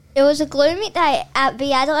It was a gloomy day at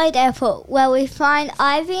the Adelaide airport where we find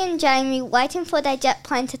Ivy and Jamie waiting for their jet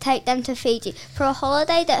plane to take them to Fiji for a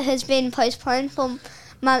holiday that has been postponed for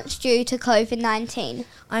months due to COVID-19.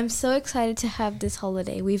 I'm so excited to have this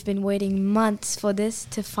holiday. We've been waiting months for this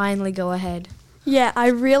to finally go ahead. Yeah, I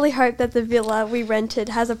really hope that the villa we rented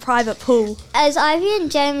has a private pool. As Ivy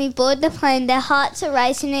and Jamie board the plane, their hearts are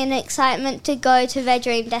racing in excitement to go to their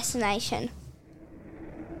dream destination.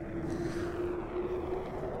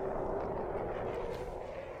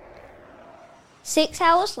 Six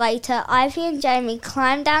hours later, Ivy and Jamie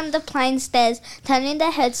climb down the plane stairs, turning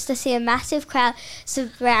their heads to see a massive crowd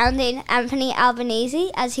surrounding Anthony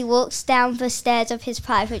Albanese as he walks down the stairs of his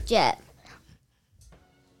private jet.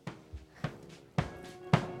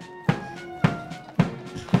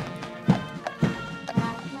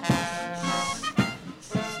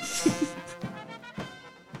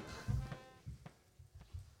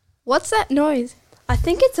 What's that noise? I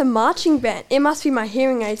think it's a marching band. It must be my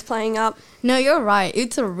hearing aids playing up. No, you're right.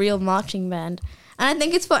 It's a real marching band. And I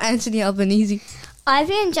think it's for Anthony Albanese.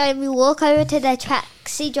 Ivy and Jamie walk over to their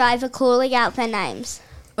taxi driver calling out their names.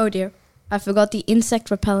 Oh dear, I forgot the insect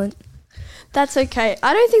repellent. That's okay.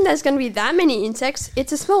 I don't think there's going to be that many insects.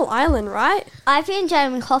 It's a small island, right? Ivy and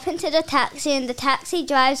Jamie hop into the taxi and the taxi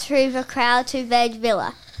drives through the crowd to their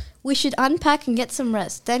villa. We should unpack and get some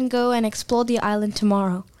rest, then go and explore the island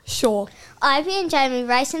tomorrow. Sure. Ivy and Jamie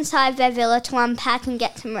race inside their villa to unpack and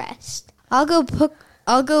get some rest. I'll go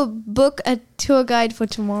book a tour guide for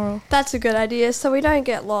tomorrow. That's a good idea, so we don't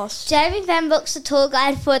get lost. Jamie then books a tour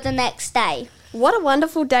guide for the next day. What a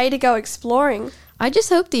wonderful day to go exploring. I just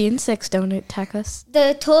hope the insects don't attack us.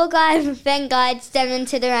 The tour guide then guides them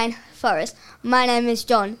into the rainforest. My name is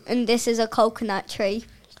John, and this is a coconut tree.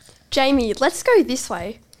 Jamie, let's go this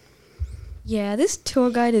way. Yeah, this tour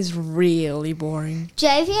guide is really boring.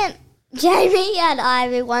 Jamie and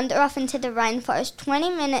Ivy wander off into the rainforest. 20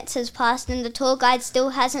 minutes has passed and the tour guide still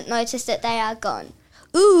hasn't noticed that they are gone.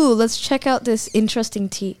 Ooh, let's check out this interesting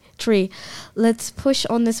tree. Let's push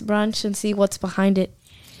on this branch and see what's behind it.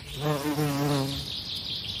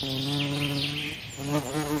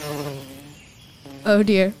 Oh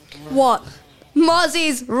dear. What?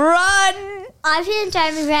 Mozzies, run! Ivy and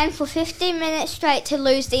Jamie ran for 15 minutes straight to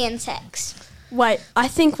lose the insects. Wait, I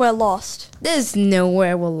think we're lost. There's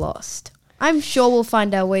nowhere we're lost. I'm sure we'll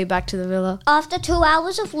find our way back to the villa. After 2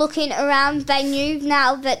 hours of looking around, they knew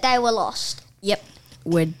now that they were lost. Yep,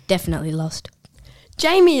 we're definitely lost.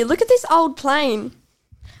 Jamie, look at this old plane.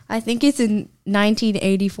 I think it's a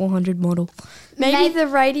 1980 400 model. Maybe the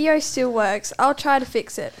radio still works. I'll try to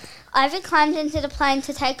fix it. Ivy climbs into the plane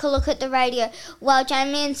to take a look at the radio while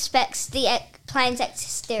Jamie inspects the plane's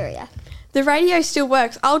exterior. The radio still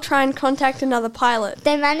works. I'll try and contact another pilot.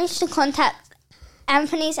 They manage to contact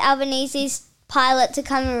Anthony Albanese's pilot to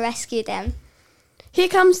come and rescue them. Here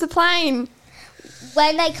comes the plane.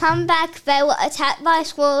 When they come back, they were attacked by a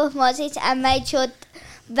swarm of mozzies and made sure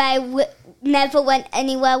they never went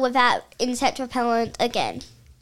anywhere without insect repellent again.